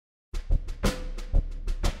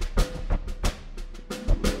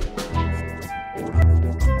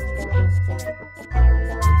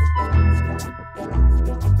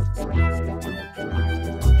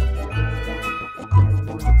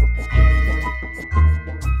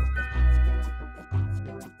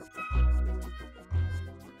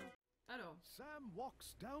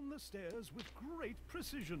the stairs with great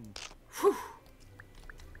precision.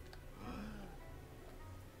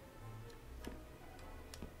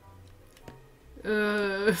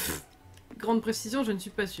 Grande précision, je ne suis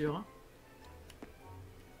pas sûre. Hein.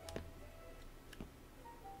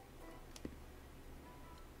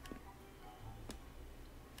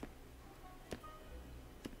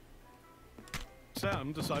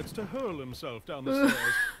 Sam decides to hurl himself down the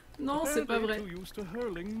stairs. Non, c'est pas vrai. Too used to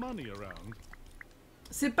hurling money around.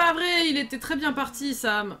 C'est pas vrai, il était très bien parti,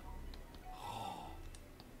 Sam.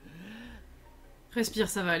 Respire,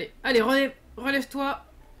 ça va aller. Allez, relève-toi.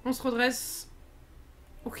 On se redresse.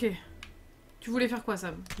 Ok. Tu voulais faire quoi,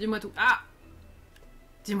 Sam? Dis-moi tout. Ah!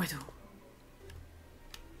 Dis-moi tout.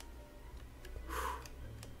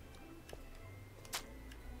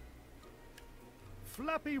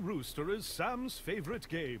 Flappy Rooster is Sam's favorite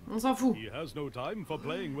game. On s'en fout. He has no time for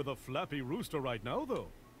playing with a flappy rooster right now, though.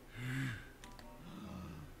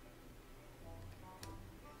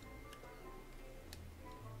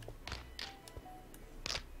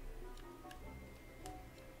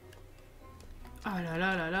 Ah là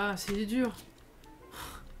là là là, c'est dur.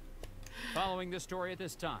 Following the story at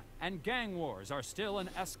this time, and gang wars are still an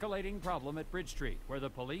escalating problem at Bridge Street, where the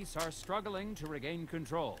police are struggling to regain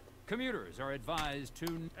control. Commuters are advised to...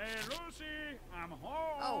 Hey, Lucy, I'm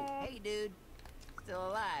home. Oh, hey, dude.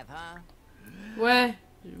 Still alive, huh?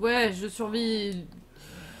 Ouais, je survis.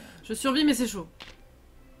 Je survis, mais c'est chaud.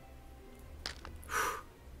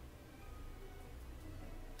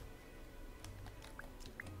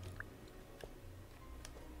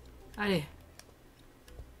 Allez.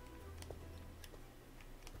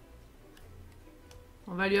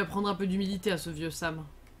 On va lui apprendre un peu d'humilité à ce vieux Sam.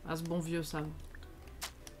 À ce bon vieux Sam.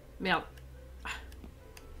 Merde.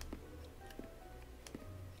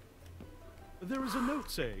 There is a note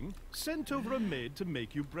saying, sent over a maid to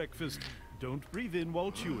make you breakfast. Don't breathe in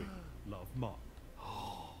while chewing. Love, Mom.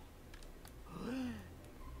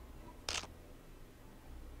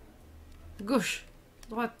 Gauche.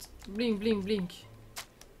 Droite. Blink, blink, blink.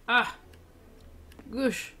 Ah.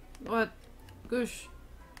 Gauche. Droite. Gauche.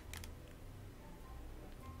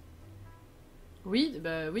 Oui,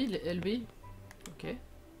 bah oui, LB. Ok.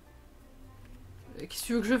 Qu'est-ce que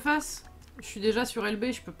tu veux que je fasse? Je suis déjà sur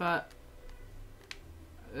LB, je peux pas...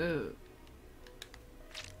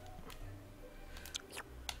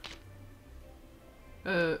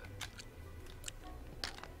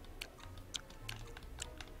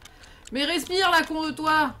 Mais respire, la con de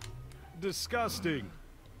toi! Disgusting,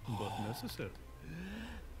 but necessary.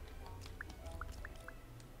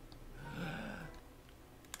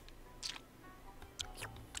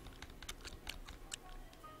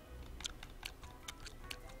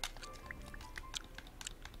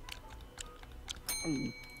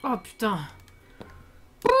 Oh putain.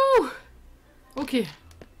 Ouh. Ok.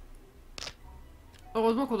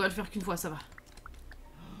 Heureusement qu'on doit le faire qu'une fois, ça va.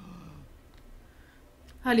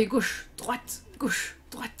 Allez, gauche, droite, gauche,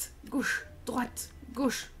 droite, gauche, droite,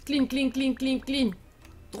 gauche. Clean, clean, clean, clean, clean.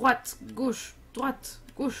 Droite, gauche, droite,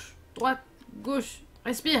 gauche, droite, gauche.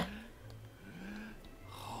 Respire.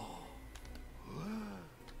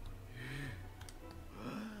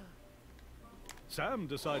 Sam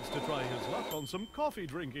decides to try his luck on some coffee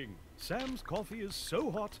drinking. Sam's coffee is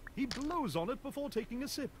so hot, he blows on it before taking a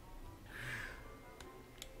sip.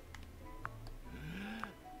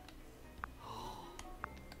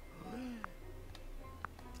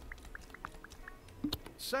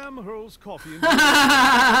 Sam hurls coffee into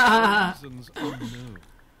reasons unknown.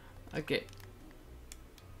 Ok.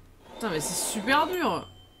 Putain, mais c'est super dur.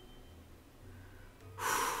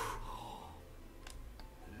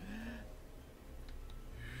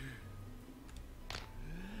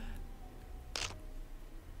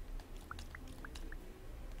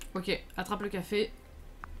 Ok, attrape le café.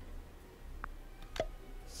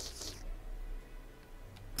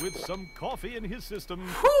 With some coffee in his system,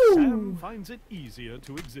 Whew. Sam finds it easier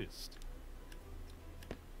to exist.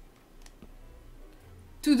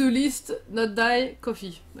 To-do list, not die,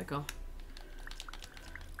 coffee. D'accord.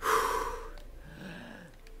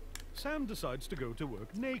 Sam decides to go to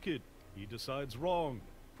work naked. He decides wrong.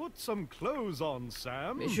 Put some clothes on,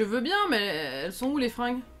 Sam. Mais je veux bien, mais elles sont où les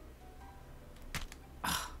fringues?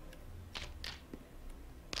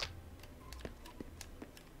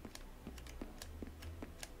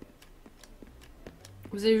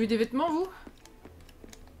 Vous avez vu des vêtements, vous?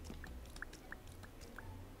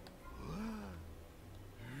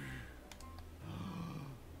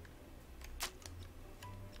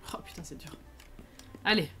 Oh putain, c'est dur.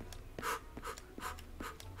 Allez.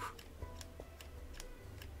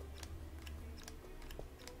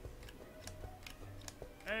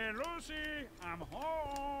 Hey, Lucy, I'm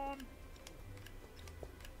home.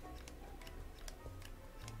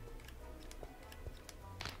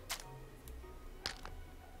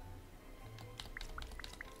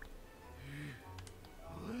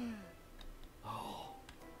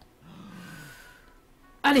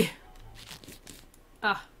 Allez.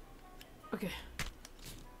 Ah. Ok.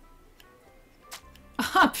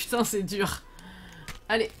 Ah putain, c'est dur.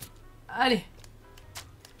 Allez. Allez.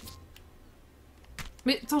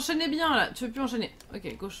 Mais t'enchaînais bien là, tu veux plus enchaîner.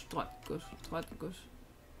 Ok, gauche, droite, gauche.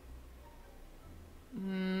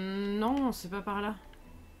 Non, c'est pas par là.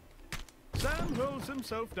 Sam rolls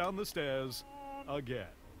himself down the stairs again.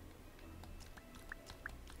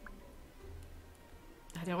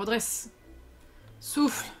 Allez, redresse.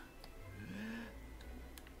 Souffle.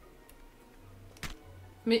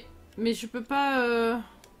 Mais je peux pas...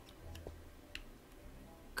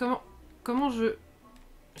 Comment je...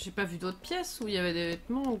 J'ai pas vu d'autres pièces où il y avait des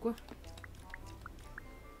vêtements ou quoi?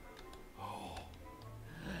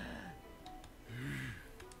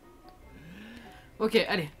 Ok,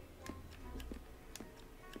 allez.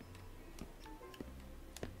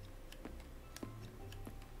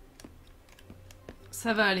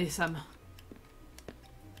 Ça va aller, Sam.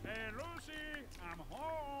 Hey, Lucy, I'm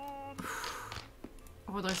home.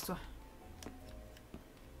 Redresse-toi.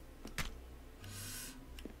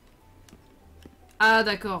 Ah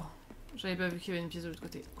d'accord. J'avais pas vu qu'il y avait une pièce de l'autre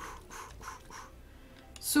côté.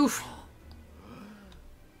 Souffle.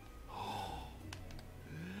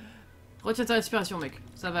 Retiens ta respiration, mec.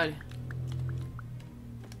 Ça va aller.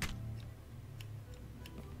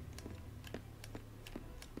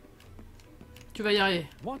 Tu vas y arriver.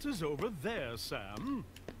 What is over there, Sam?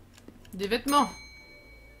 Des vêtements.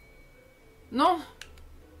 Non?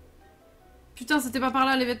 Putain, c'était pas par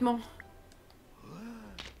là, les vêtements.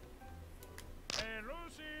 Hey,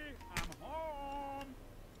 Lucy, I'm home.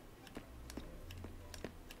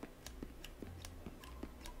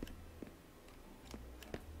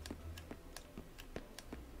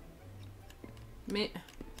 Mais...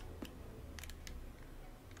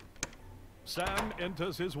 Sam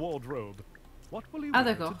enters his wardrobe. What will he Ah,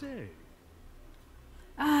 wear d'accord. today?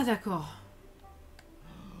 Ah, d'accord.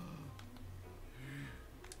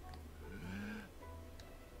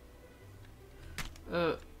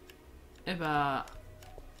 Eh bah...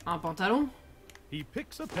 Un pantalon? He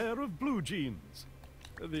picks a pair of blue jeans.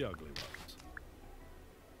 The ugly ones.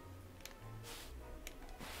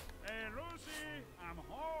 Hey, Lucy, I'm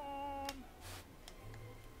home.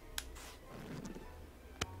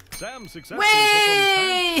 Sam successfully puts on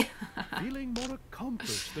his Ouais! pants, feeling more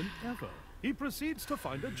accomplished than ever. He proceeds to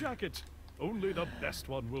find a jacket. Only the best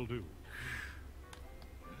one will do.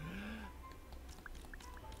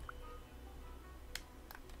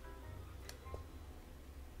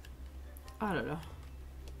 Ah là là.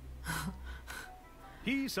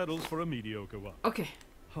 He settles for a mediocre one. Ok.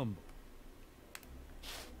 Humble.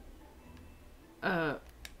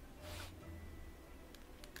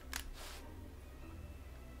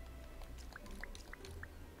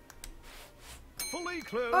 Fully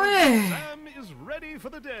clothed, Ouais. Sam is ready for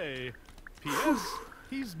the day. P.S.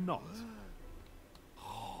 He's not.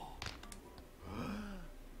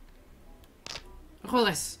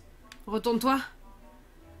 Redresse. Retourne-toi.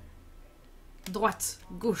 Droite,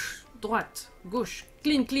 gauche, droite, gauche.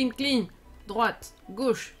 Clean, clean, clean. Droite,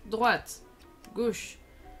 gauche, droite, gauche.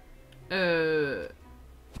 Ouais.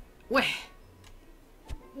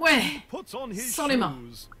 Ouais. Puts on his Sans les mains.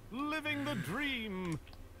 shoes, living the dream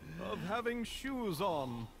of having shoes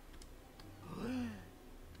on.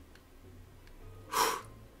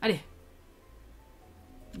 Allez.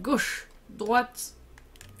 Gauche, droite,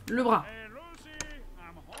 le bras. Hey, Lucy,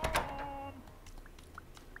 I'm home.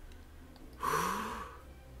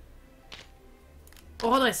 On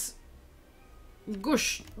redresse.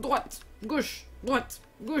 Gauche, droite, gauche, droite,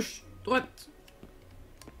 gauche, droite.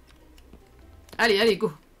 Allez, allez,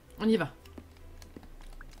 go. On y va.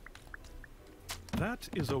 That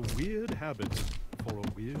is a weird habit for a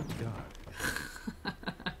weird guy.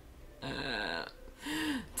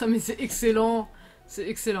 Putain, mais c'est excellent. C'est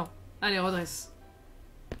excellent. Allez, redresse.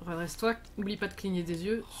 Redresse-toi. Oublie pas de cligner des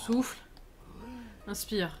yeux. Souffle.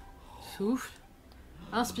 Inspire. Souffle.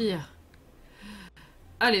 Inspire.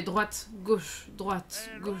 Allez, droite, gauche,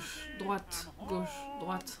 droite, gauche, droite, gauche,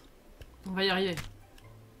 droite. On va y arriver.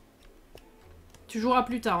 Tu joueras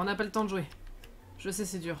plus tard, on n'a pas le temps de jouer. Je sais,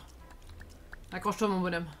 c'est dur. Accroche-toi, mon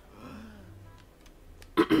bonhomme.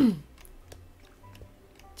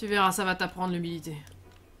 Tu verras, ça va t'apprendre l'humilité.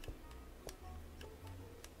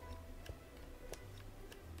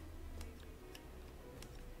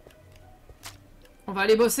 On va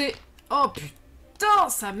aller bosser. Oh putain! Non,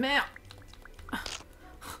 sa mère.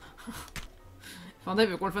 Enfin, il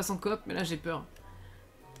veut qu'on le fasse en coop, mais là j'ai peur.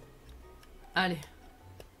 Allez.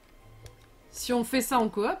 Si on fait ça en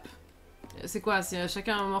coop, c'est quoi? C'est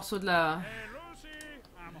chacun un morceau de la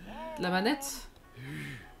manette.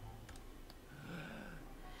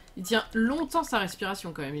 Il tient longtemps sa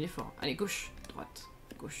respiration quand même, il est fort. Allez, gauche, droite,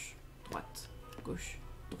 gauche, droite, gauche,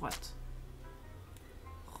 droite.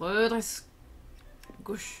 Redresse.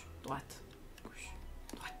 Gauche, droite, gauche,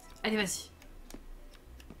 droite. Allez, vas-y.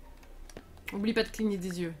 Oublie pas de cligner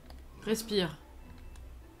des yeux. Respire.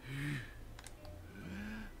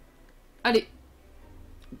 Allez.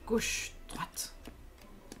 Gauche, droite.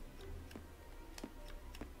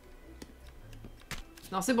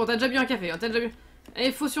 Non, c'est bon, t'as déjà bu un café. Hein, t'as déjà bu... Et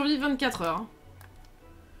il faut survivre 24 heures. Hein.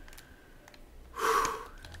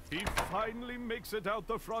 He finally makes it out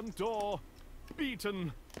the front door.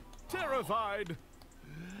 Beaten. Terrified.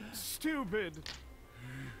 Stupid.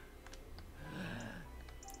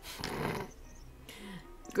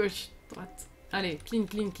 Gauche, droite. Allez, clean,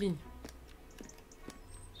 clean, clean.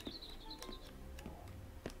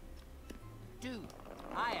 Dude,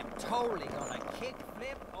 I am totally gonna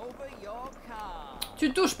kickflip over your car.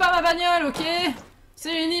 Tu touches pas ma bagnole, ok?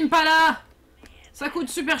 C'est une Impala. Ça coûte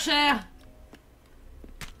super cher.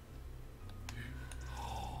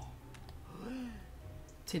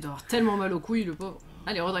 Il doit avoir tellement mal aux couilles, le pauvre.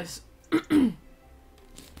 Allez, redresse.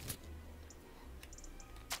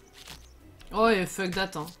 Oh, et fuck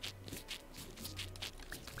that, hein.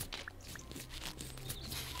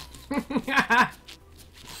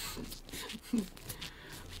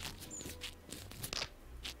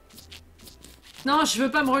 Non, je veux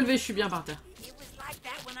pas me relever, je suis bien par terre. It was like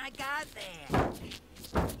that when I got there.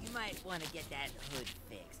 You might want to get that hood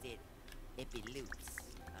fixed. It be loose.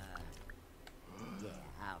 Yeah,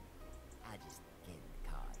 I'll just get in the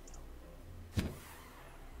car, though.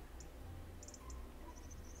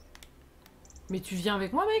 Mais tu viens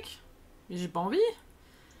avec moi, mec? Mais j'ai pas envie.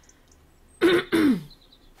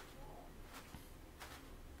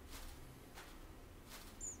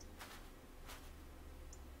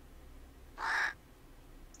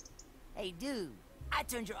 Hey, dude, I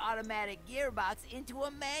turned your automatic gearbox into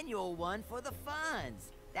a manual one for the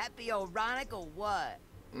funds. That be ironic or what?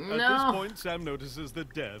 At this point, Sam notices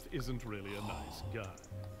that Death isn't really a nice guy.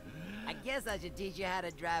 I guess I should teach you how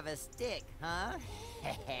to drive a stick, huh?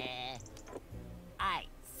 Alright,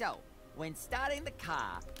 so, when starting the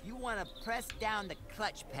car, you want to press down the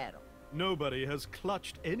clutch pedal. Nobody has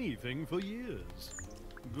clutched anything for years.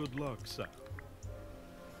 Good luck, Sam.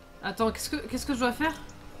 Attends, qu'est-ce que je dois faire?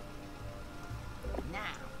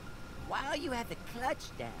 Now, while you have the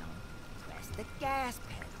clutch down, press the gas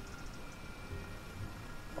pedal.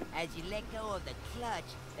 As you let go of the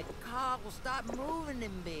clutch, the car will start moving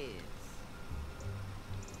in biz.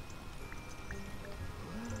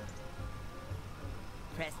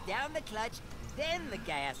 Press down the clutch, then the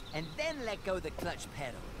gas, and then let go the clutch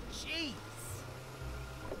pedal. Jeez!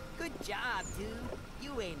 Good job, dude.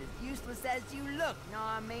 You ain't as useless as you look, know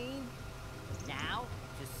what I mean? Now,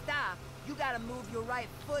 to stop, you gotta move your right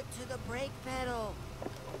foot to the brake pedal.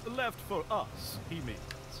 Left for us, he means.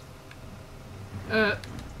 And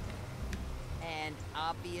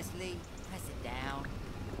obviously, press it down.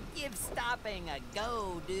 Give stopping a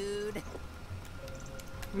go, dude.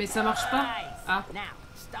 Mais ça marche pas? Nice. Ah. Now,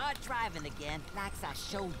 start driving again, like I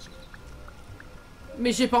showed you.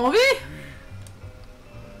 Mais j'ai pas envie!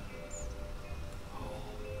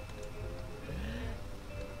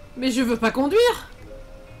 Mais je veux pas conduire!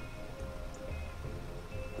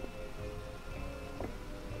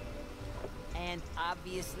 And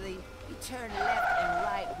obviously, you turn left and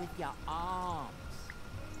right with your arms.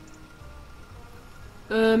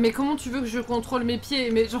 Mais comment tu veux que je contrôle mes pieds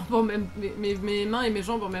et mes jambes en même... mes mains et mes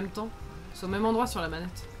jambes en même temps? C'est au même endroit sur la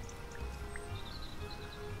manette.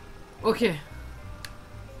 Ok.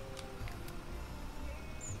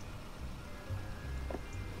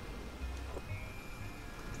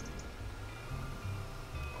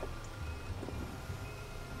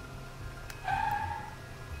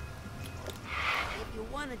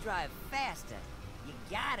 Drive faster. You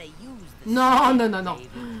gotta use the Non, stick, non, non, non. baby.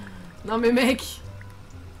 Non mais mec.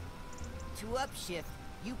 To upshift,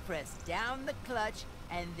 you press down the clutch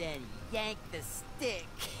and then yank the stick.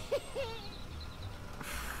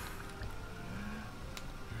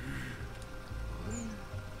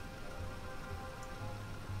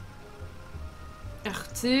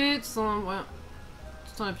 RT, tout en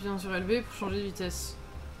appuyant sur LB pour changer de vitesse.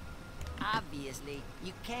 Obviously,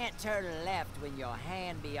 you can't turn left when your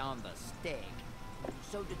hand be on the stick.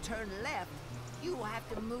 So to turn left, you have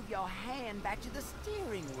to move your hand back to the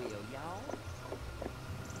steering wheel, y'all.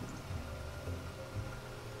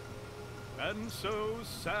 And so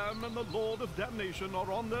Sam and the Lord of Damnation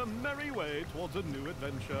are on their merry way towards a new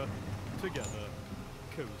adventure. Together.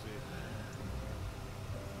 Cozy.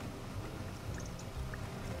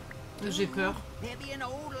 J'ai peur. There'll be an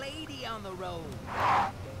old lady on the road.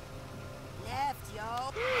 Left,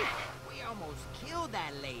 y'all. We almost killed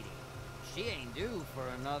that lady. She ain't due for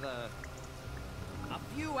a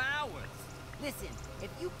few hours. Listen, if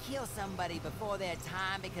you kill somebody before their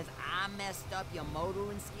time because I messed up your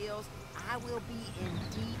motoring skills, I will be in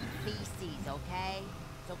deep feces, okay?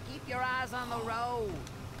 So keep your eyes on the road.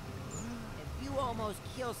 If you almost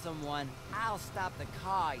kill someone, I'll stop the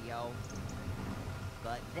car, yo.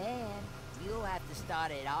 But then, you'll have to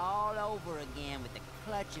start it all over again with the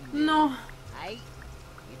clutch and bit. Non. Right?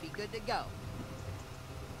 You'd be good to go.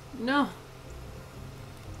 Non.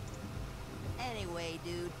 Anyway,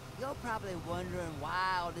 dude, you're probably wondering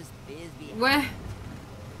why all this biz be Ouais. happening.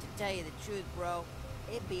 To tell you the truth, bro,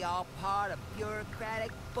 it'd be all part of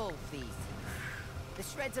bureaucratic bull feces. The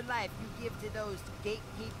shreds of life you give to those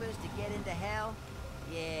gatekeepers to get into hell,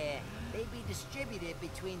 yeah, they'd be distributed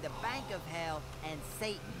between the Bank of Hell and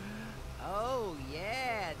Satan. Oh,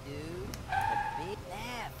 yeah, dude. The big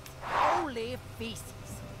left. Holy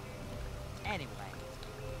feces. Anyway.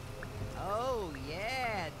 Oh,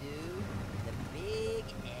 yeah, dude. The big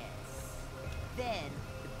S. Then,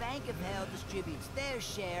 the Bank of Hell distributes their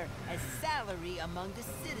share as salary among the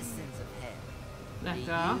citizens of Hell. Do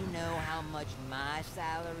D'accord. you know how much my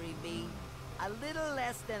salary be? A little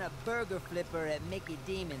less than a burger flipper at Mickey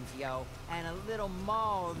Demon's, yo, and a little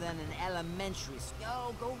more than an elementary school.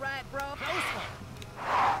 Yo, go right, bro. Close one.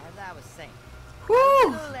 As I was saying. A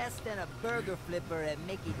Whew. little less than a burger flipper at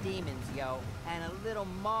Mickey Demon's, yo, and a little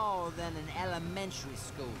more than an elementary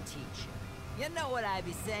school teacher. You know what I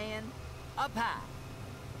be saying? Up high.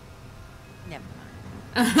 Never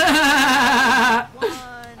mind.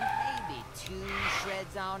 One, maybe two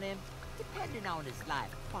shreds on him, depending on his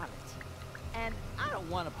life quality. And I don't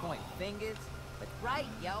want to point fingers, but right,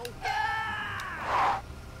 yo.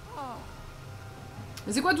 Oh.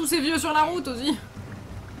 Mais c'est quoi tous ces vieux sur la route aussi?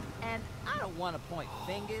 And I don't want to point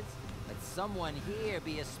fingers, but someone here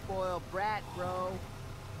be a spoiled brat, bro.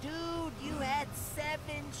 Dude, you had 7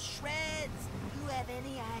 shreds. You have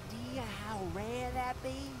any idea how rare that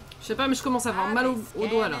be? Je sais pas, mais je commence à avoir mal au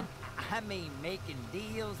doigt là. I mean, making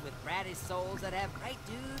deals with bratty souls that have, right,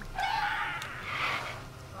 dude?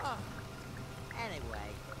 Oh. Anyway,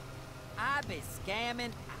 I be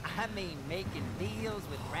scamming. I mean, making deals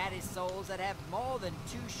with bratty souls that have more than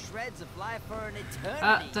 2 shreds of life for an eternity.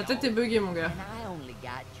 Ah, ta tête est buggée, mon gars. And I only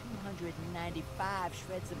got 295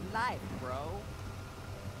 shreds of life, bro.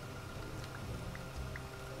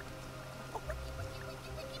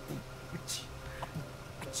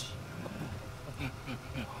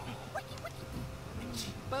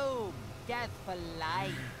 Boom, death for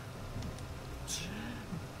life.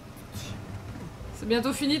 C'est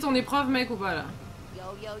bientôt fini ton épreuve, mec, ou pas là?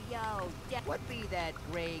 Yo, yo, yo, death. What be that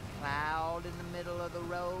gray cloud in the middle of the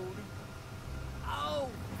road? Oh,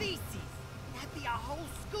 feces. That be a whole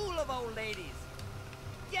school of old ladies.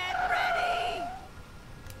 Get ready!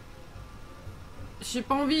 J'ai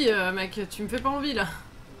pas envie, mec, tu me fais pas envie là.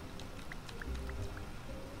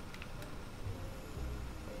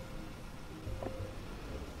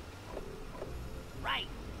 Right.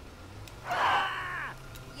 Ah!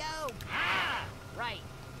 Yo. Ah! Right.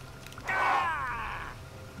 Ah!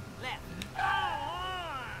 Left.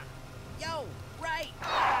 Ah! Yo. Right.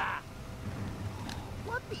 Ah!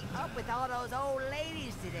 What be up with all those old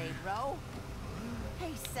ladies today, bro?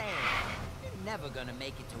 Hey, Sam. You're never gonna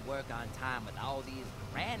make it to work on time with all these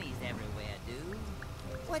grannies everywhere, dude.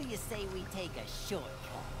 What do you say we take a shortcut?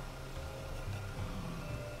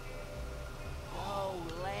 Go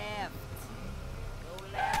left. Go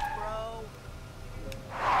left, bro.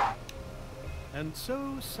 And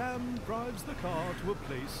so Sam drives the car to a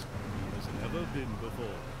place he has never been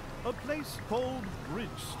before. A place called Bridge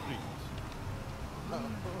Street. Oh,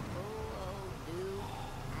 dude.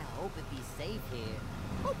 I hope it be safe here.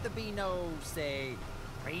 Hope there be no, say,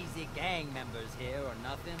 crazy gang members here or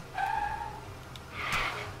nothing.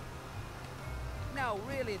 No,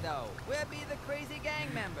 really though. Where be the crazy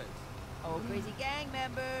gang members? Oh, crazy gang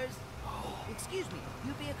members. Excuse me,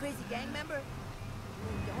 you be a crazy gang member?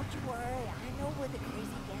 Don't you worry, I know where the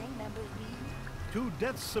crazy gang members be. To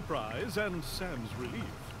Death's surprise and Sam's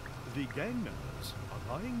relief, the gang members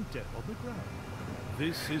are lying dead on the ground.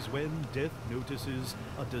 This is when Death notices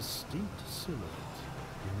a distinct silhouette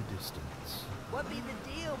in the distance. What be the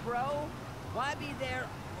deal, bro? Why be there?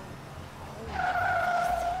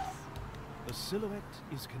 The silhouette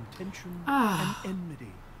is contention Ah. and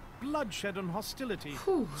enmity. bloodshed and hostility,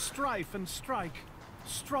 Whew. strife and strike,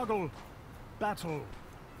 struggle, battle,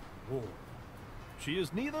 war. She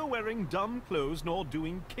is neither wearing dumb clothes nor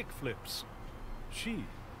doing kickflips. She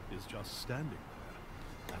is just standing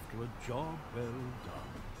there after a job well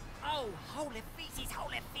done. Oh, holy feces,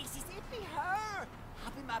 it be her!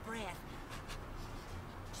 I'll be my breath.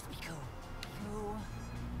 Just be cool. Cool.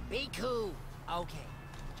 Be cool. Okay,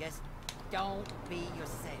 just don't be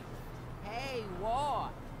yourself. Hey,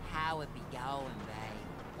 War, how it be going,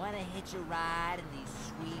 babe? Wanna hitch a ride in these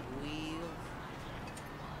sweet wheels?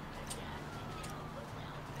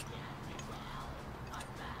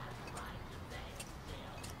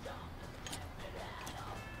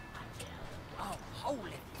 Oh,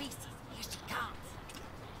 holy feces, here she comes.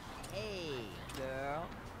 Hey, girl,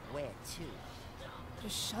 where to?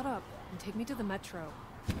 Just shut up and take me to the metro.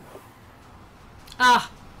 Ah!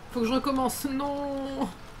 Faut que je recommence. Non!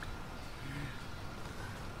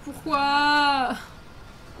 Pourquoi?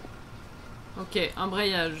 Ok,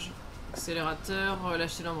 embrayage. Accélérateur,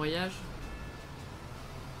 relâcher l'embrayage.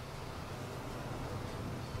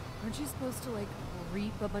 Aren't you supposed to, like,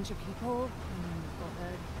 reap a bunch of people? Go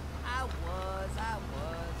ahead. I was.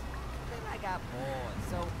 Then I got bored,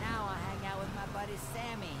 so now I hang out with my buddy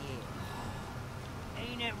Sammy here.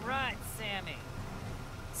 Ain't it right, Sammy?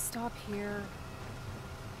 Stop here.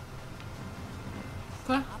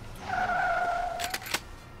 Quoi?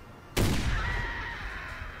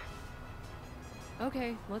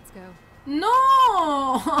 Okay, let's go.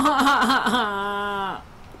 Non!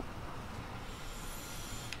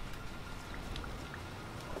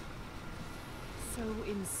 So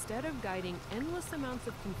instead of guiding endless amounts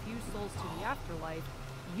of confused souls to the afterlife,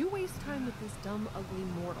 you waste time with this dumb, ugly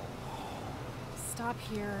mortal. Stop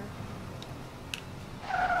here.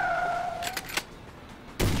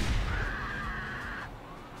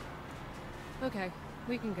 Okay,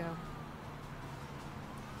 we can go.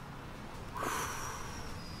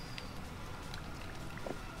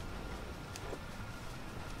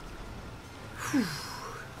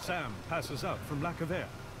 Sam passes out from lack of air.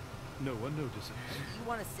 No one notices. You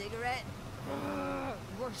want a cigarette?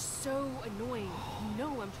 You are so annoying. You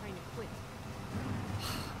know I'm trying to quit.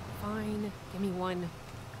 Fine, give me one. I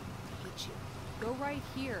hate you. Go right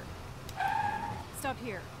here. Stop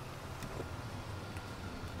here.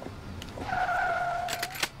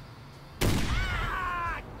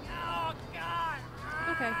 Oh, God!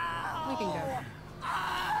 Okay, we can go.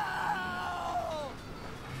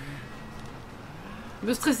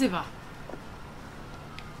 Me stressez pas.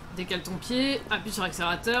 Décale ton pied, appuie sur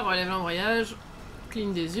l'accélérateur, relève l'embrayage,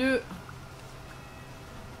 cligne des yeux.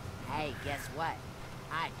 Hey, guess what?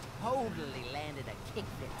 I totally landed a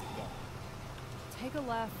kickflip today. Take a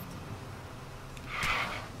left.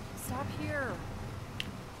 Stop here.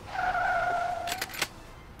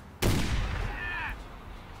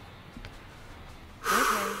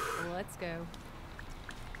 Okay, let's go.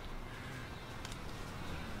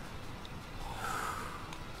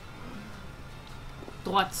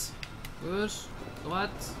 Droite, gauche,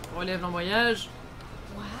 droite, relève l'embrayage.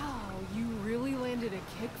 Wow, you really landed a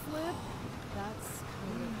kickflip? That's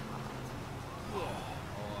kind of hot. Yeah.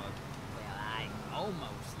 Or, well, I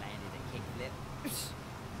almost landed a kickflip.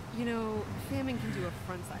 You know, Famine can do a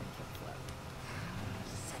frontside kickflip.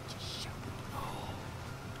 Such a show.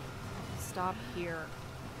 Stop here.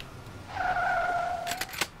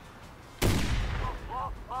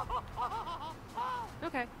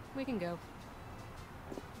 Okay, we can go.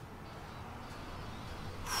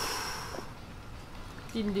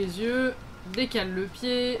 Cligne des yeux, décale le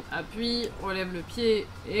pied, appuie, relève le pied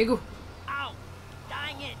et go. Oh,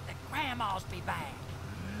 dang it, the grandmas be back.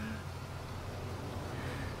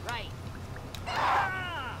 Right.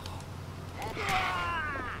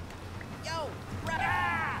 Yo,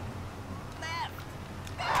 right. Left.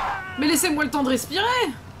 Mais laissez-moi le temps de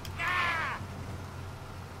respirer.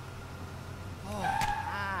 Oh,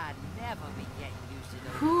 I never be getting used to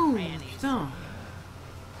those Ouh, grannies. putain.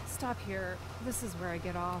 Stop here. This is where I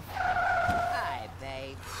get off. Hi,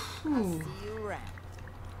 babe. I'll Ouh. see you around.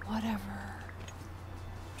 Whatever.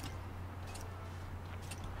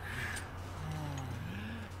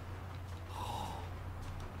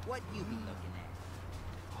 What you be looking at?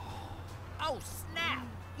 Oh, snap!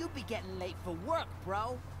 You be getting late for work,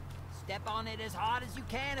 bro. Step on it as hard as you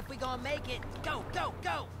can if we gonna make it. Go, go,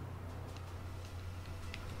 go!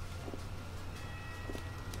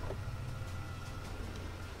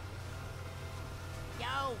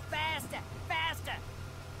 Yo, faster, faster!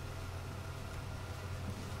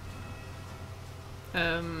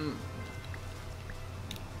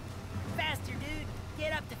 Faster, dude!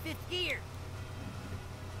 Get up to 5th gear!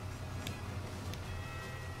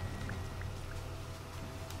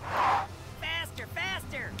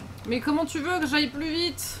 Mais comment tu veux que j'aille plus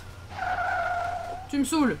vite? Tu me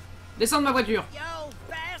saoules. Descends de ma voiture. Yo,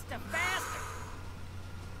 faster, faster.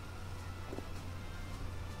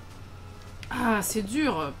 Ah, c'est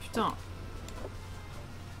dur, putain.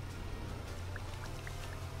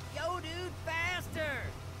 Yo, dude, faster.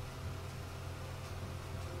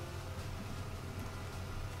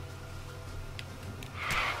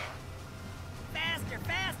 Faster,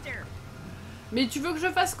 faster. Mais tu veux que je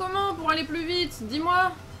fasse comment pour aller plus vite?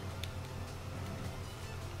 Dis-moi.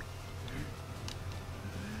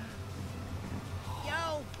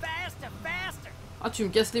 Yo, faster, faster. Ah, tu me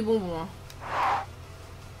casses les bonbons, hein.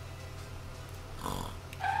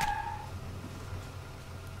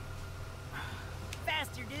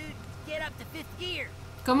 Faster, dude. Get up to 5th gear.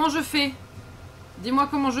 Comment je fais? Dis-moi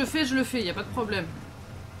comment je fais, je le fais, y a pas de problème.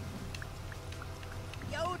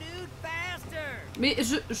 Yo, dude, faster. Mais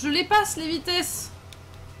je les passe, les vitesses.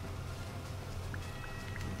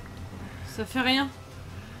 Ça fait rien.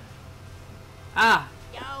 Ah,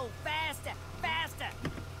 Yo, faster, faster.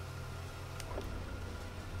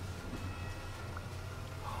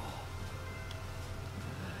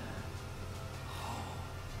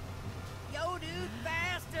 Yo, dude,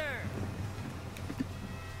 faster.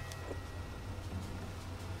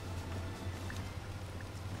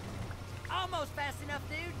 Almost fast enough,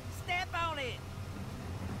 dude. Step on it.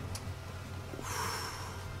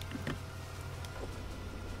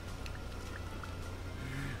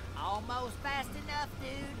 Almost fast enough,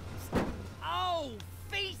 dude. Oh,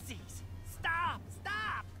 feces! Stop!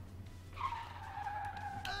 Stop!